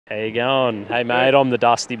How you going? Hey, mate, I'm the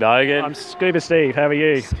Dusty Bogan. I'm Scuba Steve. How are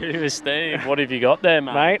you? Scuba Steve, what have you got there,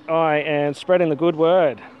 mate? Mate, I am spreading the good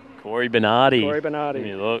word. Corey Bernardi. Corey Bernardi. Give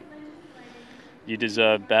me a look. You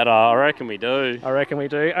deserve better. I reckon we do. I reckon we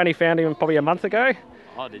do. Only found him probably a month ago.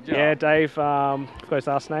 Oh, did you? Yeah, Dave, forgot his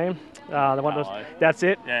last name. The one Hello. that's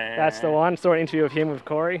it. Yeah, that's the one. Saw an interview of him with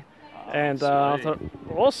Corey. And I sweet. thought,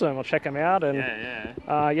 awesome, I'll check him out. And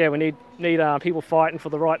Yeah. we need people fighting for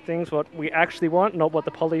the right things, what we actually want, not what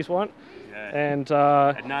the pollies want. Yeah. And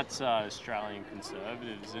that's Australian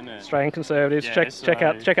Conservatives, isn't it? Australian Conservatives. Yeah, check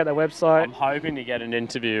out their website. I'm hoping to get an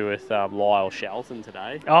interview with Lyle Shelton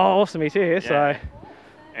today. Oh, awesome, he's here. Yeah. So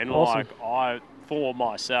And awesome. for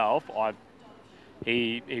myself,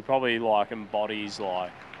 he probably embodies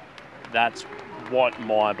that's what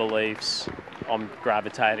my beliefs. I'm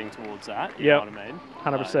gravitating towards that. You know what I mean?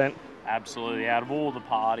 100%. Absolutely. Out of all the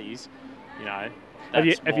parties, Have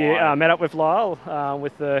you met up with Lyle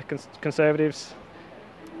with the Conservatives?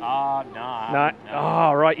 No.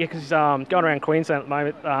 Oh, right. Yeah, because he's going around Queensland at the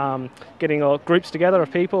moment, getting groups together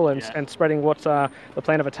of people and spreading what the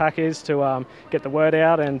plan of attack is to get the word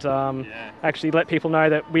out and actually let people know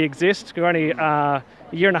that we exist. We're only a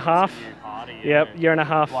year and a half. Year and a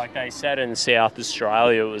half. Like they said in South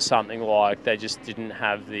Australia, it was something like they just didn't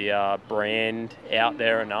have the brand out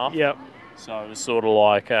there enough. Yep. So it was sort of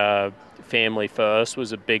like Family First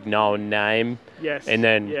was a big known name. Yes. And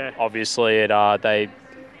then obviously they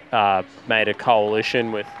made a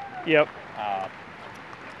coalition with the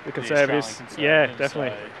Conservatives. Yeah,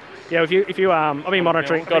 definitely. Yeah, if you I've been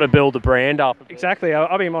monitoring. Got to build the brand up. Exactly.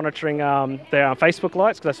 I've been monitoring their Facebook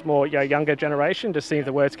likes because that's more younger generation. Just seeing if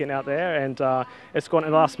the word's getting out there, and it's gone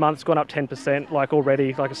in the last month. It's gone up 10%,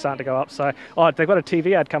 already. It's starting to go up. So they've got a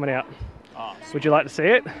TV ad coming out. Oh, would you like to see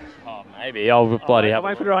it? Oh, maybe. I'll bloody. I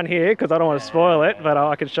won't put it on here because I don't want to spoil it, but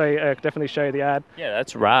I can show you. Definitely show you the ad. Yeah,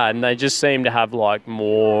 that's rad. And they just seem to have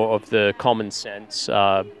more of the common sense.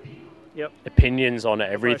 Opinions on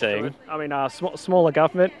everything. I mean, smaller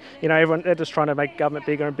government. Everyone they're just trying to make government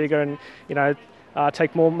bigger and bigger, and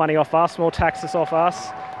take more money off us, more taxes off us.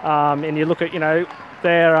 And you look at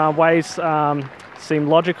their ways seem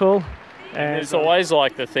logical. And it's always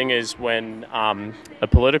the thing is when a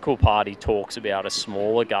political party talks about a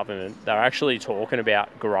smaller government, they're actually talking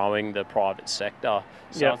about growing the private sector.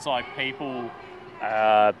 So it's people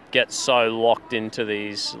get so locked into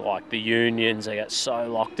these, the unions, they get so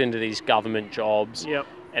locked into these government jobs. Yep.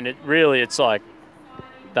 And it's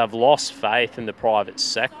they've lost faith in the private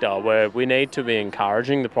sector, where we need to be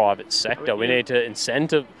encouraging the private sector. We need to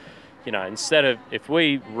incentive, instead of, if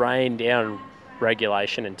we rain down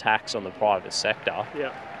regulation and tax on the private sector,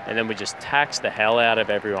 and then we just tax the hell out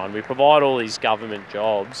of everyone, we provide all these government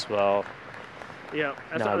jobs,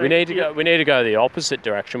 no, we need to go the opposite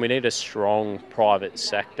direction. We need a strong private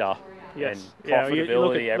sector and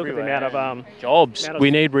profitability everywhere. Look at the amount of jobs.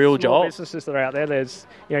 We need real jobs. Businesses that are out there. There's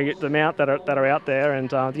the amount that are out there, and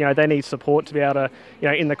they need support to be able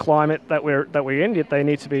to in the climate that we're in. They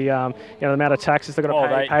need to be the amount of taxes they've got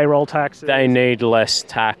to pay, payroll taxes. They need less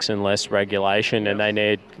tax and less regulation, and they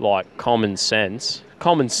need common sense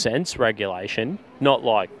regulation,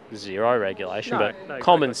 not zero regulation, but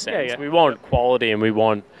common sense. We want quality, and we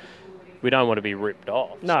don't want to be ripped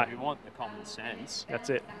off. No, so we want the common sense. That's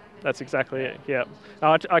it. That's exactly it. Yeah,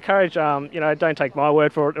 I encourage don't take my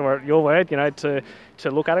word for it or your word. To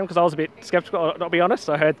look at them, because I was a bit sceptical. I'll be honest.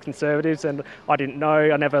 I heard Conservatives, and I didn't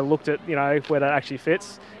know. I never looked at where that actually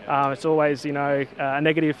fits. It's always a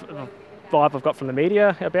negative vibe I've got from the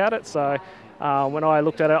media about it. So when I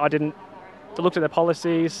looked at it, I didn't. Looked at their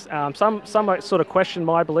policies. Some sort of questioned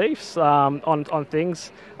my beliefs on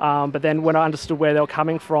things, but then when I understood where they were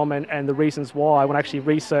coming from and the reasons why, when I actually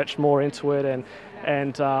researched more into it,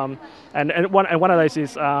 and one of those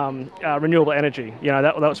is renewable energy.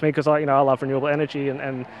 That was me, because I love renewable energy,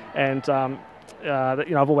 and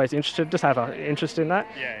I've always have an interest in that.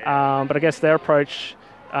 But I guess their approach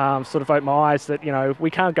sort of opened my eyes that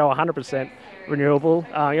we can't go 100% renewable.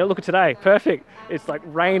 Look at today, perfect. It's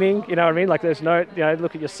raining, you know what I mean? There's no,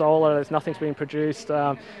 look at your solar, there's nothing's being produced.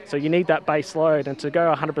 So you need that base load, and to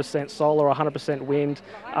go 100% solar or 100% wind,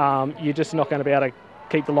 you're just not going to be able to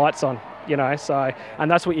keep the lights on, So,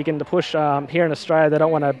 and that's what you're getting to push here in Australia. They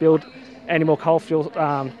don't want to build any more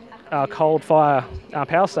coal-fire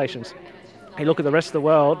power stations. You look at the rest of the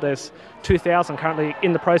world, there's 2,000 currently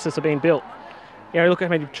in the process of being built. Look at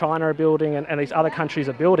how many China are building and these other countries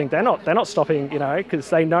are building. They're not stopping, because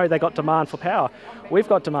they know they got demand for power. We've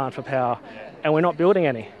got demand for power, and we're not building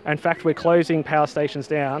any. In fact, we're closing power stations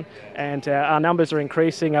down, and our numbers are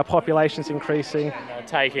increasing, our population's increasing.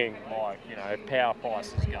 Taking power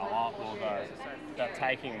prices go up, or they're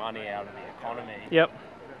taking money out of the economy, Yep.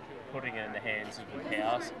 putting it in the hands of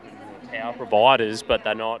the power providers, but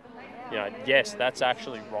they're not. Yes, that's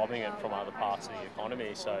actually robbing it from other parts of the economy.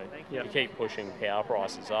 So Yep. you keep pushing power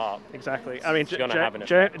prices up. Exactly. I mean, It's gonna have an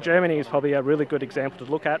effect. Germany is probably a really good example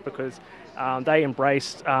to look at because they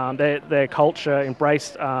embraced their culture,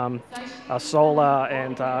 embraced solar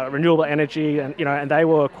and renewable energy, and they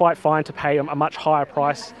were quite fine to pay a much higher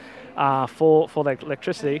price for their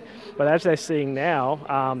electricity. But as they're seeing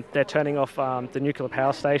now, they're turning off the nuclear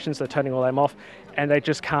power stations. They're turning all them off. And they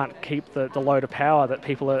just can't keep the load of power that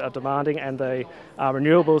people are demanding. And the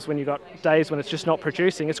renewables, when you've got days when it's just not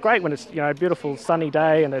producing, it's great when it's a beautiful sunny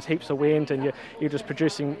day and there's heaps of wind and you're just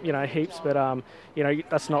producing heaps. But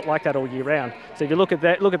that's not like that all year round. So if you look at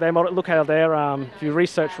that, look how they're. If you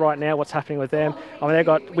research right now what's happening with them, I mean they've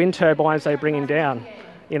got wind turbines they're bringing down.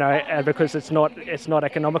 Because it's not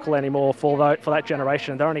economical anymore for that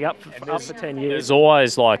generation. They're only up for 10 years. There's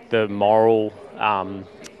always like the moral.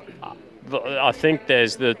 I think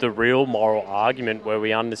there's the real moral argument where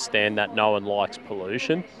we understand that no one likes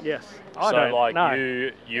pollution. Yes.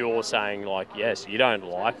 You're saying like, yes, you don't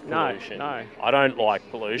like pollution. No. I don't like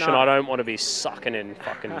pollution. No. I don't want to be sucking in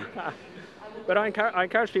fucking. But I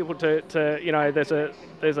encourage people to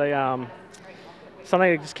there's a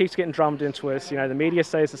something that just keeps getting drummed into us. The media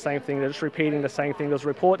says the same thing. They're just repeating the same thing. There's a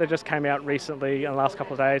report that just came out recently in the last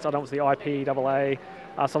couple of days. I don't know if it was the IPAA,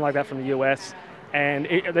 something like that from the US. And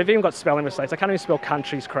they've even got spelling mistakes. They can't even spell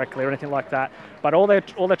countries correctly or anything like that. But all they're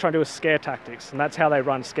trying to do is scare tactics, and that's how they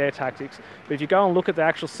run, scare tactics. But if you go and look at the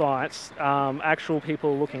actual science, actual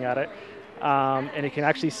people looking at it, and you can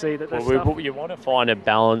actually see that there's you want to find a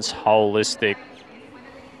balanced, holistic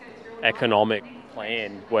economic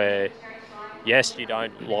plan where, yes, you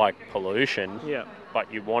don't like pollution, but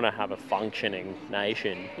you want to have a functioning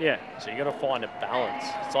nation. Yeah. So you got to find a balance.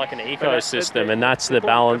 It's like an ecosystem, and that's the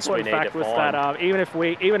balance we need to find. That, even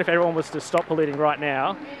if everyone was to stop polluting right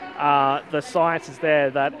now, the science is there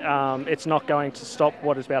that it's not going to stop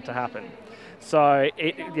what is about to happen. So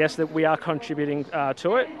yes, that we are contributing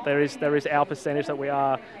to it. There is our percentage that we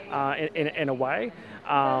are in a way,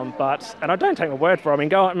 but I don't take my word for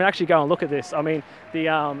it. Actually go and look at this. I mean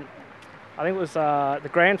I think it was the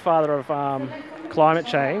grandfather of climate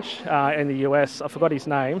change in the US. I forgot his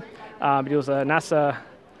name, but he was a NASA.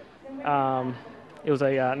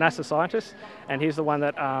 NASA scientist, and he's the one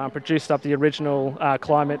that produced up the original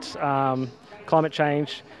climate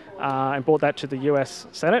change and brought that to the US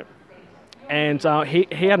Senate. And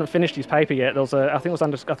he hadn't finished his paper yet. There was I think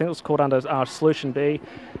it was called under Solution B.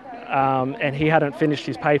 And he hadn't finished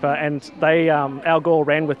his paper, and Al Gore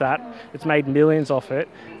ran with that. It's made millions off it,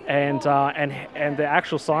 and the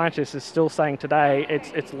actual scientist is still saying today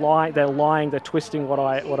it's lying. They're lying. They're twisting what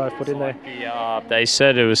I put in there. They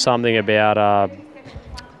said it was something about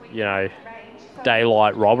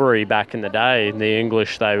daylight robbery back in the day. In the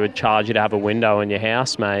English, they would charge you to have a window in your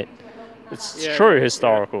house, mate. It's true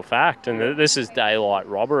historical fact, and this is daylight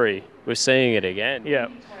robbery. We're seeing it again. Yeah.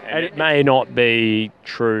 And it may not be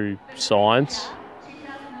true science.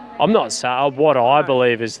 I'm not saying what I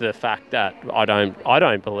believe is the fact that I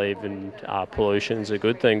don't believe in pollution's a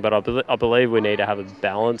good thing, but I believe we need to have a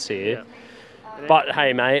balance here. Yeah. But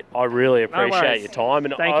hey, mate, I really appreciate worries. your time,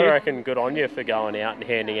 and Thank I you. reckon good on you for going out and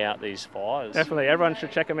handing out these flyers. Definitely, everyone should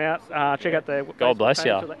check them out. Check out their. God bless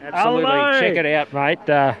you. Absolutely, check it out, mate.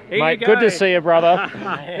 Mate, you good go. to see you, brother.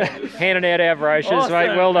 Handing out our brochures, Awesome.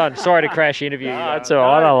 mate. Well done. Sorry to crash interview you. That's all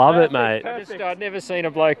right. I love it, mate. I'd never seen a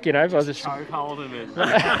bloke, I was just. Choke holding it.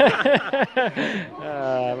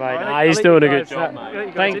 Mate, He's doing a good job,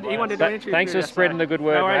 mate. Thanks for spreading the good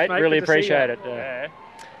word, mate. Really appreciate it.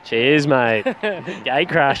 Cheers, mate. Gate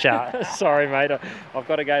crasher. Sorry, mate. I've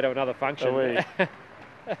got to go to another function.